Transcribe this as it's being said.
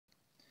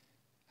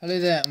Hello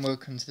there and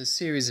welcome to the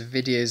series of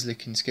videos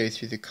looking to go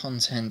through the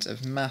content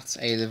of Maths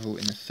A-Level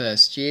in the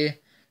first year.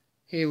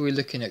 Here we're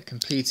looking at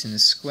completing the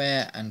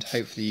square and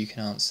hopefully you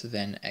can answer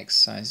then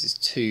exercises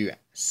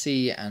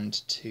 2C and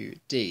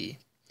 2D.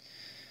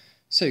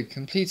 So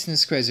completing the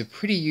square is a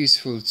pretty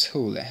useful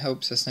tool. It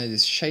helps us know the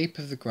shape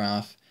of the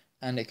graph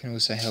and it can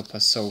also help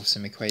us solve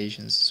some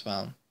equations as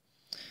well.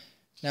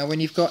 Now when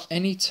you've got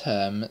any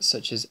term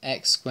such as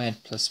x squared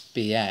plus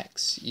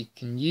bx, you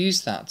can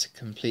use that to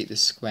complete the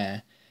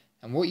square.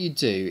 And what you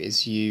do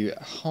is you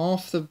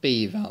halve the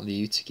b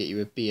value to get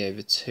you a b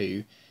over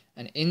 2,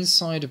 and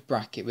inside a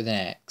bracket with an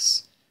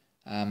x,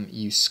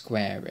 you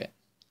square it.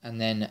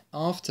 And then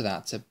after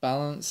that, to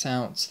balance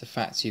out the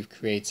fact you've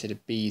created a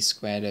b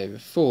squared over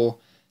 4,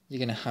 you're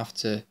going to have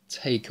to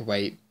take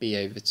away b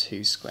over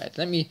 2 squared.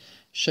 Let me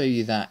show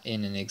you that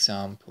in an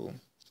example.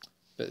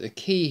 But the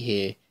key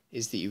here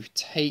is that you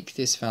take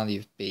this value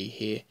of b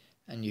here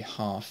and you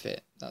halve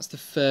it. That's the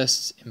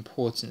first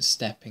important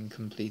step in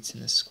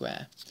completing the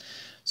square.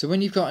 So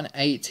when you've got an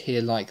 8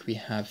 here like we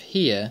have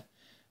here,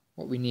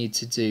 what we need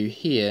to do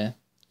here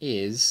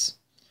is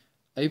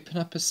open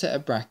up a set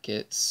of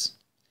brackets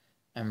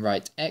and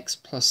write x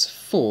plus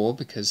 4,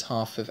 because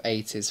half of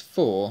 8 is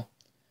 4,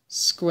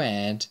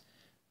 squared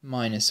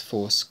minus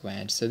 4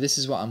 squared. So this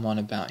is what I'm on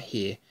about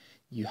here.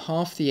 You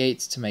halve the 8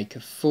 to make a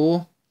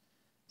 4,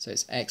 so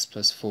it's x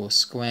plus 4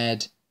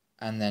 squared,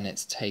 and then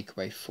it's take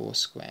away 4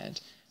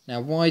 squared. Now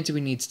why do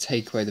we need to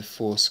take away the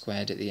 4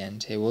 squared at the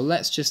end here? Well,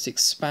 let's just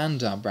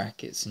expand our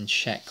brackets and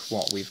check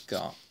what we've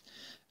got.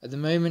 At the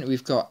moment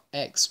we've got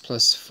x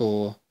plus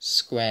 4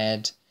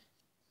 squared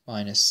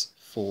minus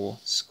 4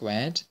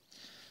 squared.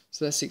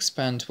 So let's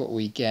expand what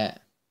we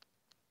get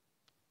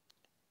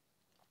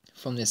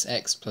from this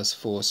x plus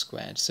 4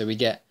 squared. So we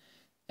get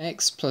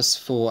x plus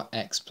 4,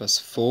 x plus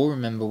 4.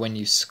 Remember, when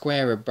you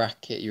square a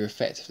bracket, you're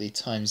effectively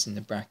timesing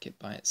the bracket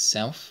by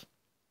itself.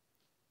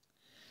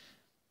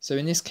 So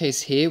in this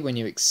case here, when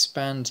you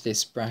expand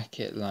this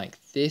bracket like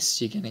this,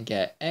 you're going to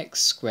get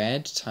x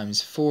squared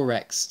times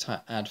 4x,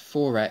 add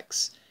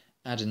 4x,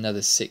 add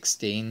another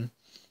 16,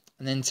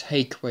 and then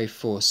take away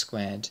 4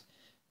 squared.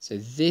 So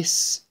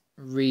this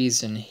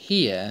reason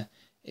here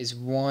is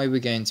why we're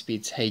going to be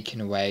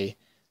taking away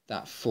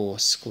that 4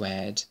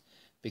 squared,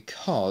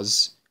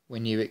 because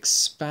when you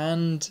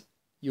expand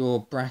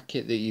your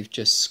bracket that you've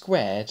just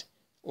squared,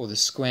 or the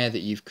square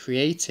that you've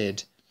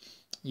created,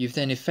 you've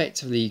then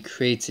effectively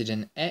created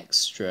an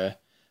extra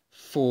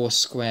 4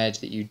 squared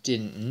that you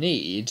didn't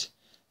need,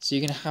 so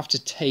you're going to have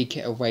to take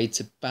it away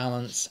to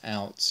balance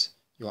out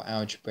your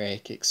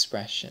algebraic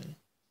expression.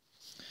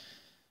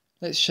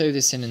 Let's show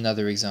this in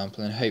another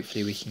example and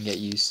hopefully we can get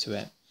used to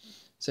it.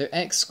 So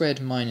x squared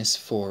minus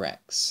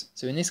 4x.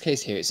 So in this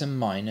case here it's a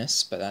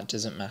minus, but that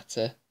doesn't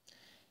matter.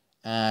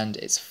 And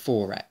it's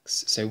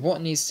 4x. So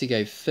what needs to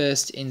go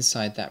first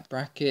inside that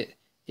bracket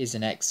is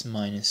an x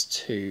minus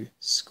 2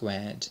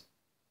 squared.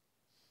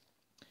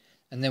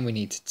 And then we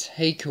need to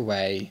take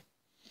away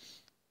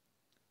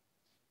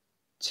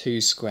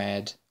 2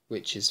 squared,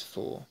 which is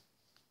 4.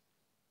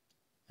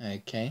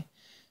 Okay,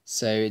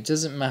 so it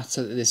doesn't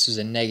matter that this was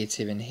a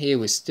negative in here,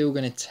 we're still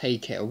going to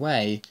take it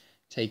away,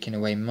 taking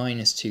away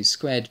minus 2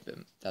 squared, but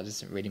that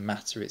doesn't really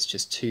matter, it's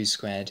just 2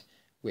 squared,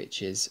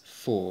 which is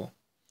 4.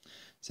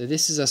 So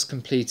this is us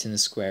completing the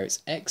square.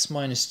 It's x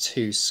minus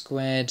 2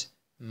 squared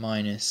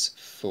minus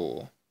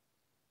 4.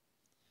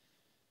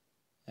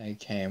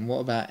 Okay, and what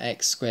about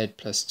x squared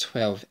plus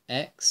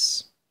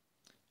 12x?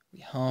 We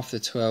halve the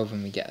 12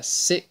 and we get a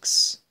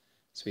 6.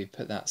 So we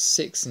put that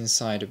 6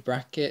 inside a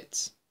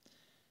bracket.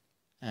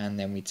 And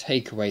then we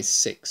take away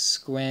 6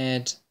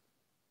 squared.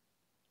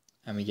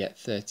 And we get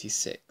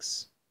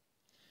 36.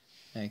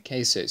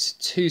 Okay, so it's a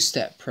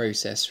two-step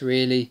process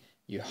really.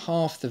 You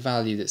halve the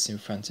value that's in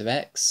front of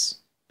x,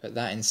 put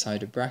that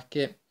inside a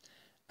bracket,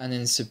 and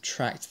then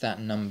subtract that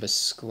number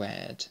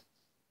squared.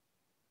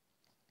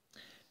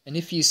 And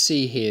if you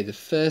see here, the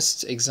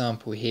first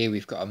example here,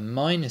 we've got a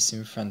minus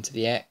in front of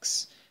the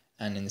x,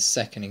 and in the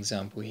second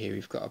example here,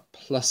 we've got a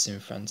plus in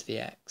front of the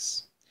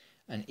x.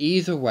 And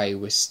either way,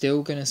 we're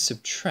still going to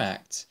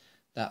subtract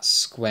that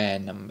square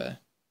number.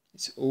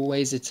 It's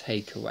always a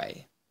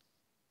takeaway.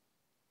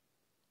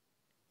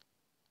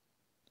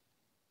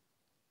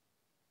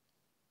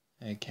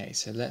 Okay,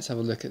 so let's have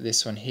a look at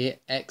this one here.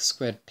 X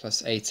squared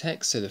plus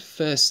 8x. So the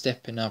first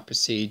step in our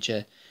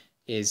procedure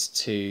is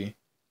to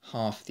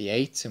half the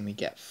 8 and we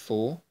get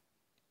 4.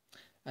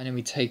 And then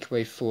we take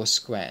away 4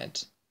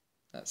 squared.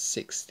 That's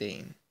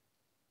 16.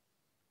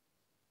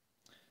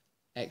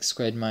 X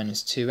squared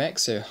minus 2x,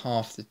 so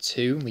half the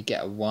 2 and we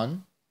get a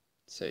 1.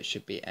 So it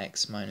should be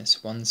x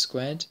minus 1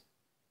 squared.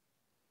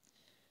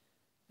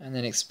 And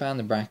then expand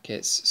the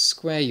brackets,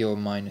 square your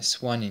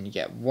minus 1 and you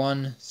get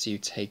 1, so you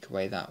take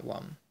away that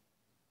 1.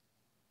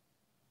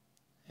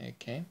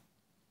 Okay.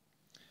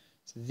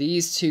 So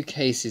these two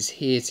cases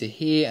here to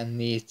here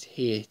and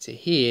here to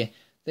here,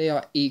 they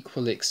are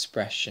equal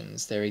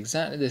expressions. They're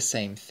exactly the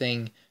same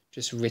thing,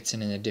 just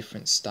written in a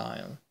different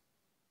style.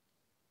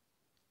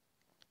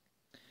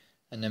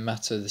 And no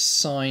matter the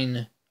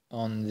sign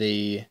on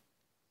the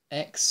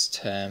x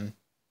term,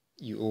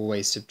 you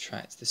always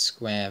subtract the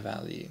square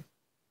value.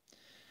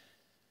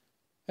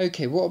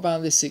 Okay, what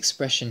about this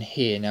expression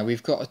here? Now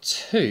we've got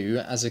a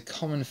 2 as a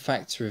common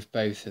factor of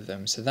both of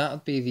them, so that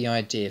would be the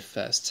idea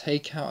first.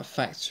 Take out a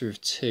factor of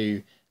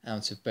 2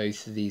 out of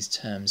both of these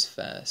terms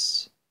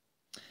first.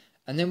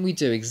 And then we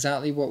do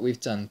exactly what we've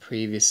done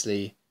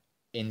previously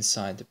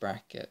inside the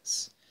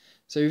brackets.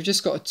 So we've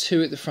just got a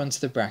 2 at the front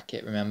of the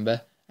bracket,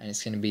 remember, and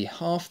it's going to be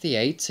half the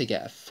 8 to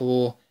get a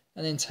 4,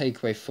 and then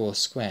take away 4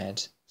 squared,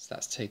 so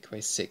that's take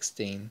away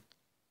 16.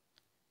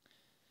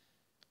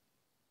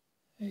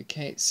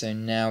 Okay, so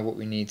now what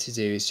we need to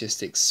do is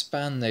just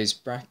expand those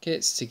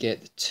brackets to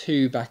get the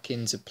 2 back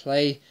into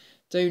play.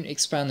 Don't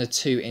expand the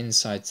 2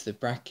 inside to the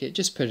bracket,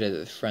 just put it at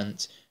the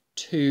front.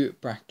 2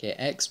 bracket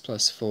x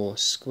plus 4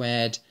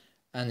 squared,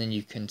 and then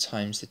you can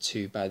times the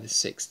 2 by the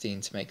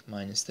 16 to make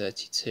minus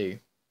 32.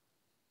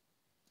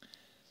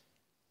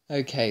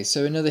 Okay,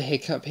 so another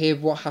hiccup here.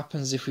 What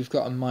happens if we've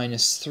got a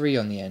minus 3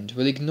 on the end?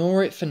 We'll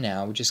ignore it for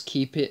now, we'll just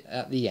keep it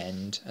at the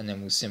end, and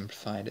then we'll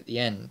simplify it at the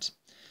end.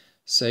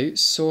 So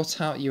sort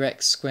out your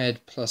x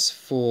squared plus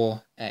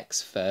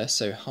 4x first,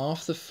 so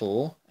half the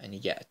 4 and you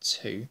get a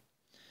 2.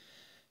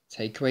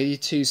 Take away your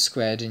 2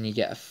 squared and you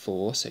get a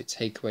 4, so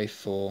take away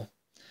 4.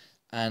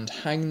 And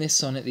hang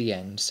this on at the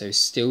end, so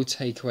still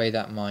take away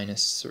that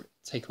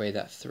take away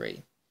that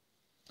 3.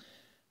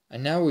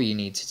 And now all you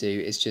need to do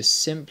is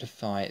just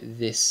simplify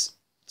these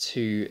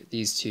two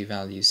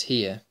values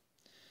here.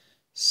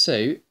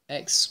 So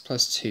x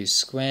plus 2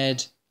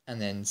 squared and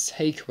then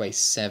take away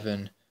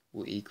 7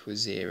 will equal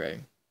 0.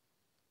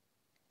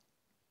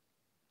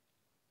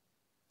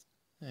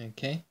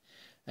 Okay,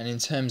 and in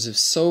terms of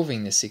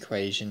solving this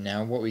equation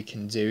now, what we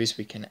can do is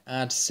we can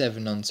add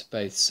 7 onto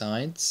both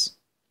sides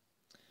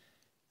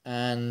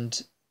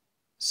and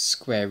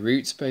square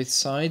root both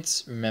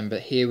sides. Remember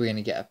here we're going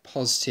to get a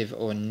positive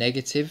or a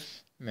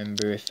negative.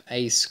 Remember if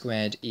a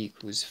squared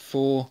equals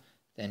 4,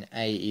 then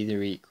a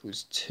either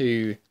equals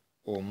 2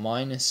 or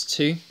minus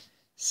 2.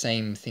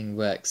 Same thing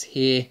works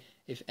here.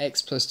 If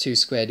x plus 2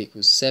 squared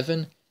equals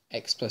 7,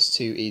 x plus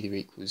 2 either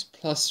equals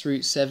plus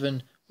root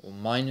 7 or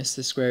minus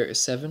the square root of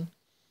 7.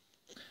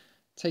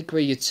 Take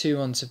away your 2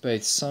 onto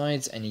both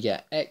sides and you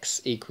get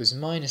x equals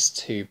minus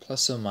 2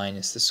 plus or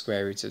minus the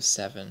square root of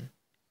 7.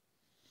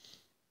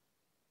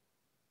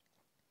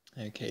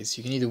 Okay, so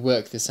you can either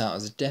work this out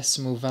as a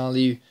decimal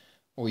value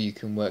or you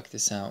can work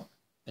this out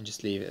and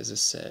just leave it as a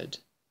surd.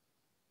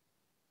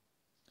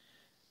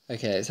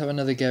 Okay, let's have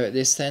another go at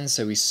this then.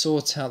 So we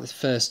sort out the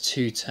first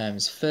 2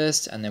 terms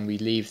first and then we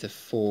leave the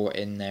 4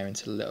 in there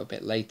until a little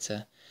bit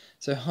later.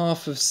 So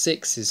half of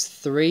 6 is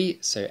 3,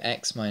 so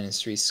x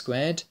minus 3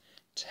 squared.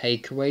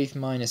 Take away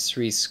minus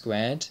 3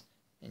 squared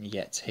and you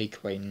get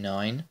take away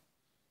 9.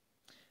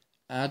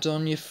 Add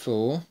on your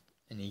 4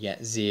 and you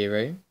get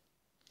 0.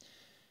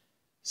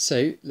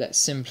 So let's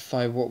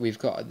simplify what we've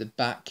got at the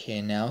back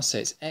here now. So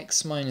it's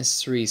x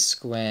minus 3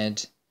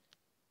 squared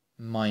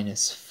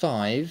minus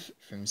 5,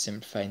 from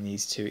simplifying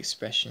these two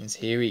expressions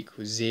here,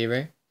 equals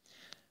 0.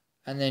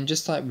 And then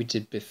just like we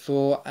did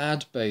before,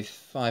 add both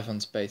 5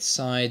 onto both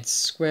sides,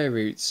 square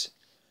roots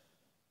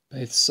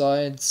both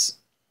sides,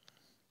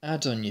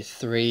 add on your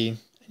 3, and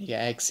you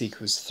get x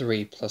equals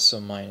 3 plus or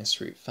minus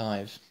root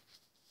 5.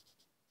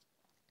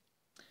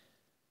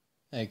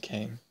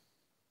 Okay,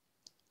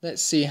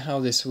 let's see how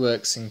this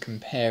works and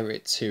compare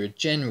it to a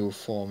general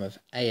form of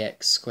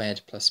ax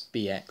squared plus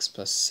bx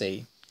plus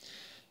c.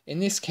 In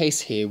this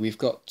case here, we've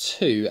got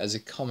 2 as a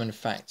common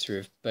factor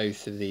of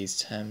both of these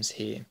terms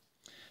here.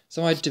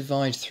 So I'd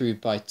divide through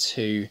by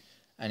 2,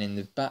 and in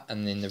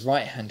the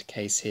right-hand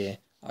case here,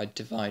 I'd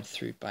divide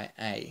through by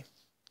a.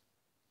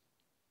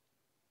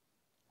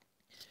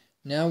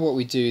 Now what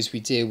we do is we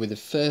deal with the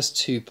first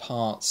 2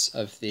 parts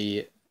of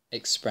the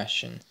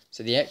expression,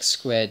 so the x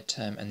squared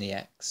term and the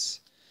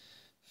x.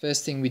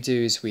 First thing we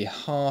do is we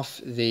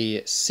half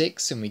the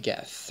 6 and we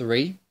get a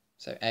 3,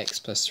 so x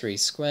plus 3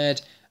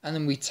 squared, and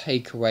then we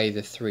take away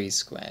the 3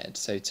 squared,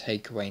 so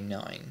take away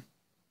 9.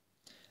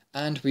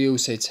 And we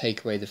also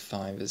take away the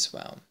 5 as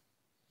well,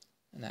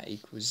 and that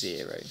equals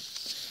 0.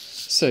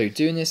 So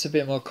doing this a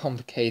bit more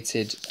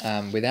complicated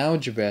with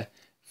algebra,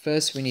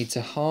 first we need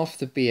to half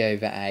the b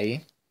over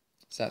a,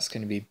 so that's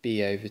going to be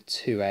b over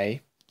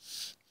 2a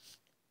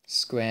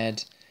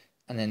squared,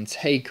 and then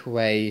take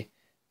away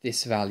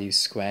this value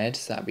squared,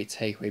 so that would be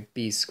take away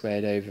b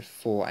squared over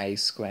 4a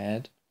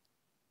squared.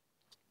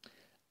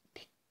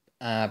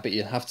 But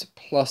you'll have to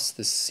plus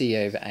the c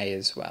over a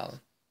as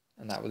well,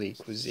 and that will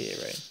equal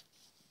 0.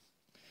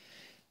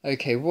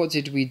 Okay, what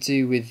did we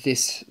do with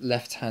this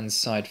left-hand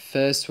side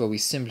first? Well, we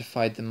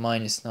simplified the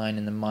minus 9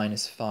 and the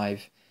minus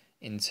 5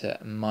 into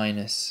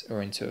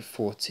a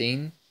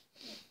 14.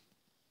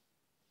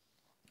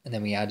 And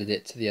then we added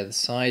it to the other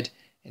side.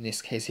 In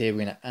this case here,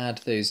 we're going to add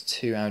those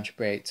 2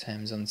 algebraic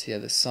terms onto the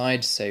other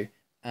side. So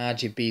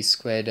add your b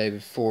squared over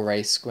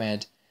 4a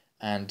squared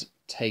and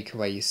take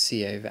away your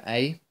c over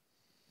a.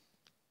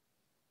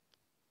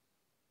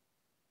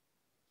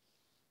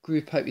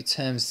 Group up your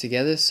terms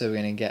together, so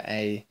we're going to get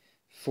a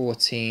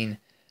 14.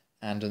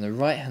 And on the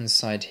right hand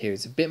side here,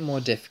 it's a bit more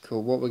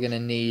difficult. What we're going to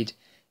need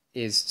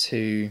is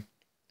to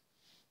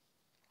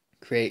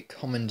create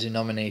common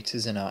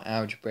denominators in our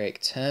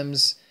algebraic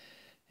terms.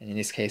 And in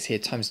this case here,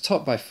 times the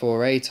top by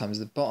 4a times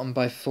the bottom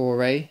by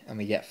 4a, and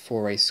we get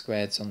 4a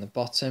squared on the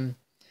bottom.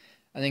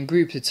 And then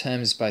group the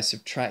terms by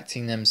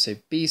subtracting them, so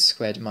b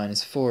squared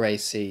minus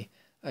 4ac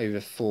over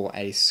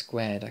 4a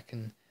squared. I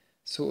can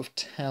sort of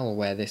tell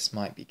where this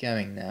might be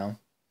going now.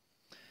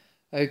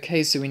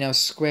 Okay, so we now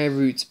square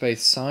root both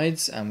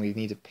sides, and we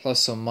need a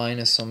plus or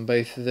minus on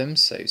both of them,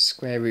 so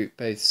square root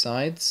both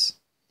sides.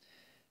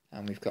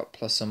 And we've got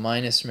plus or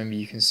minus. Remember,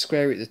 you can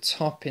square root the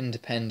top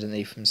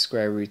independently from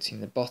square rooting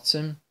the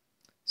bottom.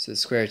 So the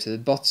square root of the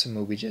bottom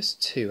will be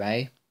just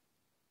 2a.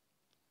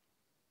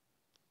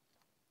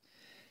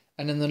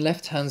 And on the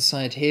left hand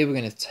side here, we're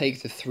going to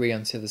take the 3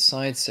 onto the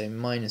side, so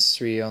minus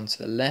 3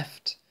 onto the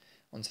left,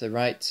 onto the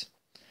right,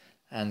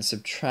 and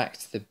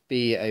subtract the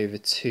b over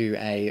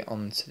 2a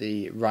onto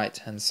the right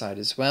hand side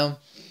as well.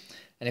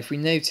 And if we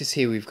notice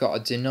here, we've got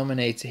a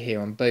denominator here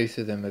on both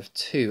of them of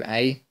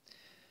 2a.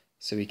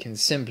 So we can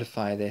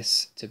simplify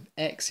this to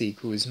x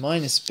equals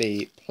minus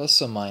b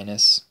plus or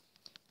minus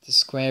the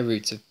square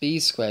root of b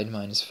squared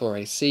minus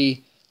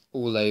 4ac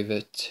all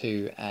over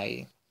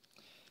 2a.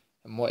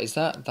 And what is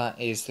that? That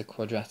is the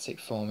quadratic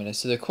formula.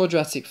 So the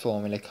quadratic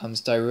formula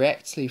comes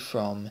directly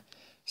from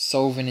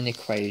solving an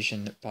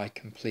equation by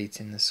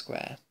completing the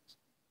square.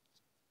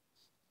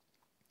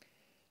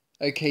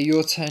 Okay,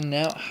 your turn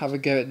now. Have a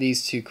go at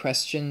these two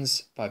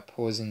questions by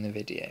pausing the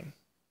video.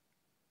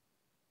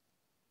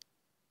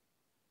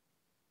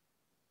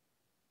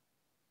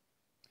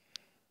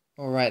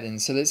 Alright then,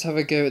 so let's have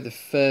a go at the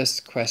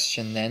first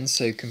question then.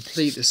 So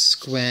complete the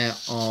square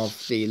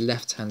of the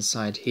left hand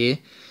side here.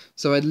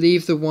 So I'd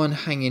leave the 1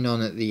 hanging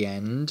on at the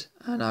end,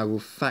 and I will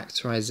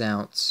factorise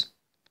out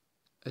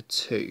a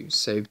 2.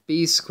 So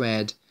b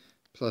squared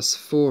plus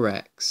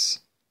 4x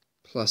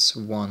plus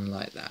 1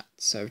 like that.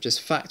 So I've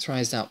just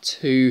factorised out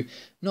 2,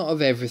 not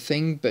of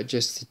everything, but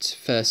just the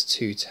first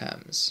 2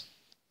 terms.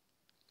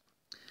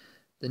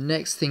 The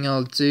next thing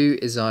I'll do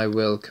is I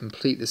will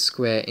complete the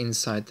square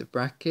inside the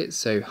bracket.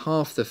 So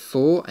half the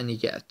 4 and you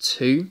get a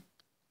 2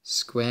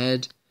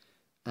 squared,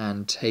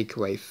 and take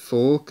away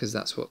 4 because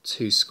that's what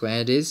 2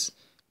 squared is.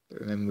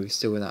 But remember, we've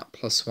still got that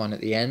plus 1 at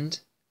the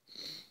end.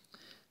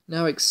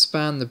 Now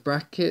expand the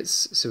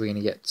brackets. So we're going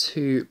to get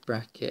 2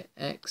 bracket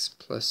x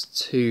plus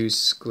 2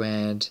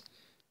 squared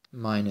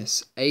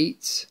minus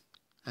 8.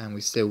 And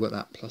we've still got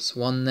that plus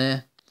 1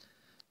 there.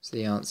 So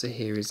the answer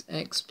here is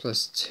x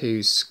plus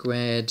 2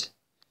 squared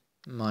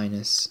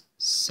minus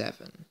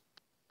 7.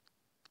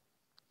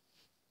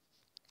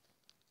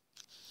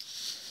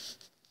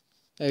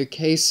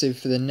 Okay, so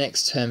for the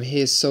next term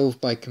here,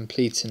 solve by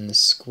completing the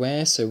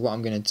square. So what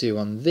I'm going to do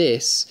on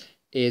this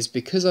is,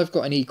 because I've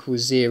got an equal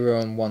 0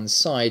 on one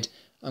side,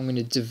 I'm going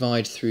to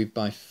divide through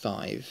by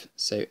 5.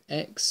 So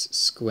x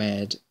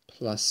squared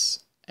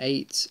plus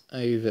 8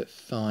 over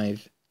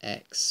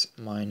 5x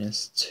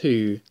minus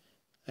 2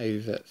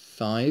 over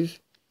 5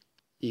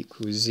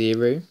 equals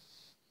 0.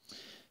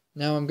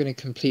 Now I'm going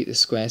to complete the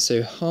square,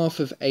 so half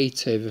of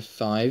 8 over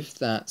 5,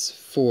 that's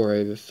 4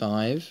 over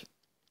 5.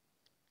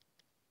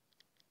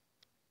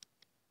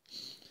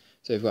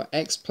 So we've got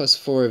x plus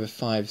 4 over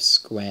 5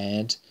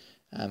 squared.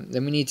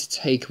 Then we need to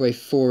take away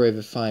 4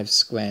 over 5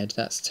 squared,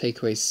 that's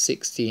take away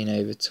 16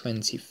 over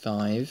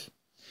 25.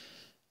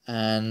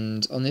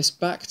 And on this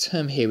back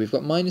term here, we've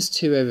got minus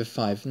 2 over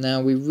 5.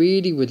 Now we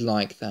really would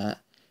like that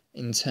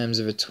in terms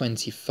of a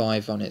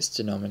 25 on its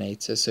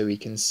denominator, so we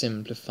can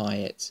simplify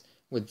it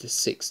with the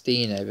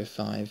 16 over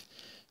 5.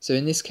 So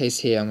in this case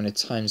here, I'm going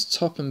to times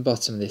top and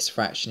bottom of this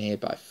fraction here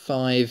by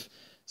 5,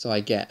 so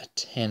I get a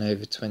 10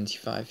 over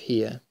 25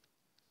 here.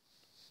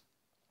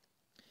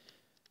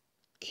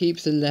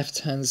 Keep the left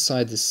hand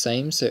side the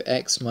same, so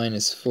x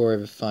minus 4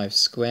 over 5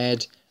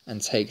 squared,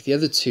 and take the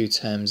other 2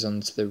 terms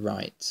onto the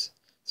right.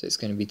 So it's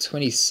going to be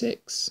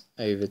 26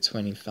 over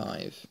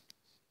 25.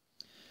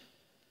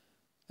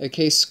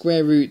 Okay,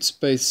 square roots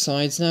both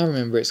sides now.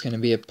 Remember, it's going to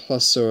be a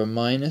plus or a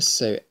minus,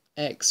 so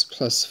x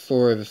plus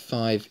 4 over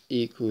 5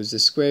 equals the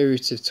square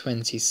root of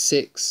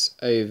 26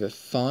 over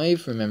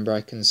 5. Remember, I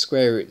can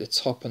square root the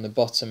top and the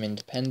bottom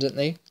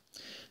independently.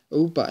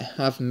 Oh, but I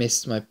have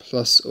missed my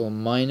plus or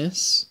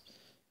minus.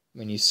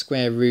 When you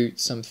square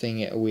root something,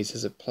 it always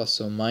has a plus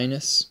or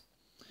minus.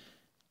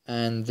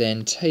 And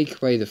then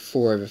take away the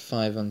 4 over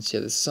 5 onto the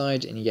other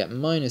side, and you get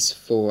minus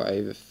 4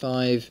 over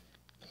 5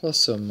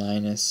 plus or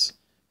minus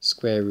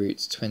square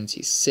root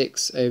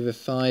 26 over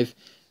 5.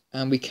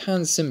 And we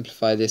can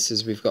simplify this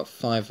as we've got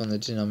 5 on the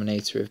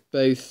denominator of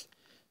both.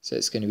 So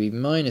it's going to be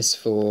minus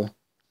 4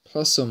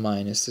 plus or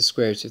minus the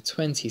square root of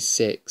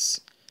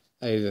 26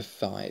 over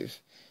 5.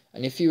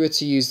 And if you were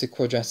to use the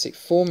quadratic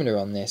formula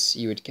on this,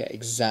 you would get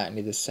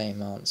exactly the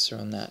same answer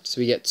on that.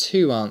 So we get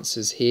 2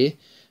 answers here.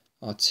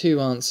 Our 2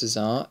 answers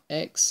are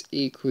x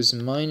equals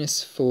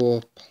minus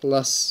 4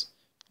 plus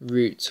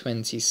root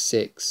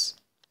 26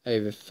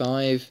 over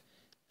 5,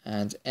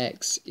 and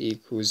x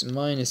equals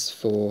minus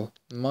 4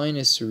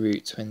 minus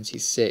root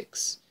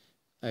 26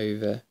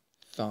 over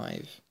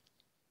 5.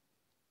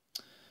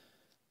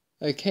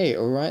 Okay,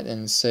 alright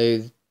then,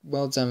 so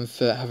well done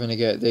for having a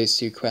go at those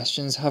two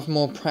questions. Have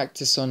more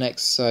practice on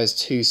exercise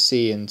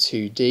 2C and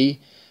 2D.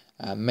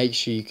 Make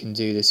sure you can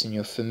do this and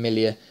you're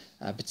familiar,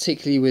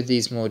 particularly with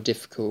these more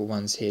difficult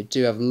ones here.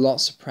 Do have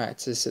lots of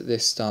practice at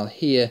this style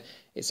here.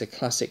 It's a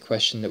classic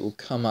question that will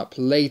come up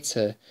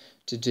later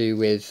to do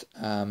with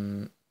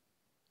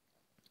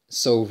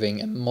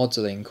solving and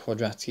modelling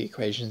quadratic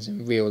equations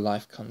in real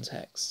life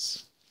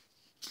contexts.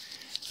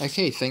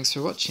 Okay, thanks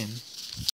for watching.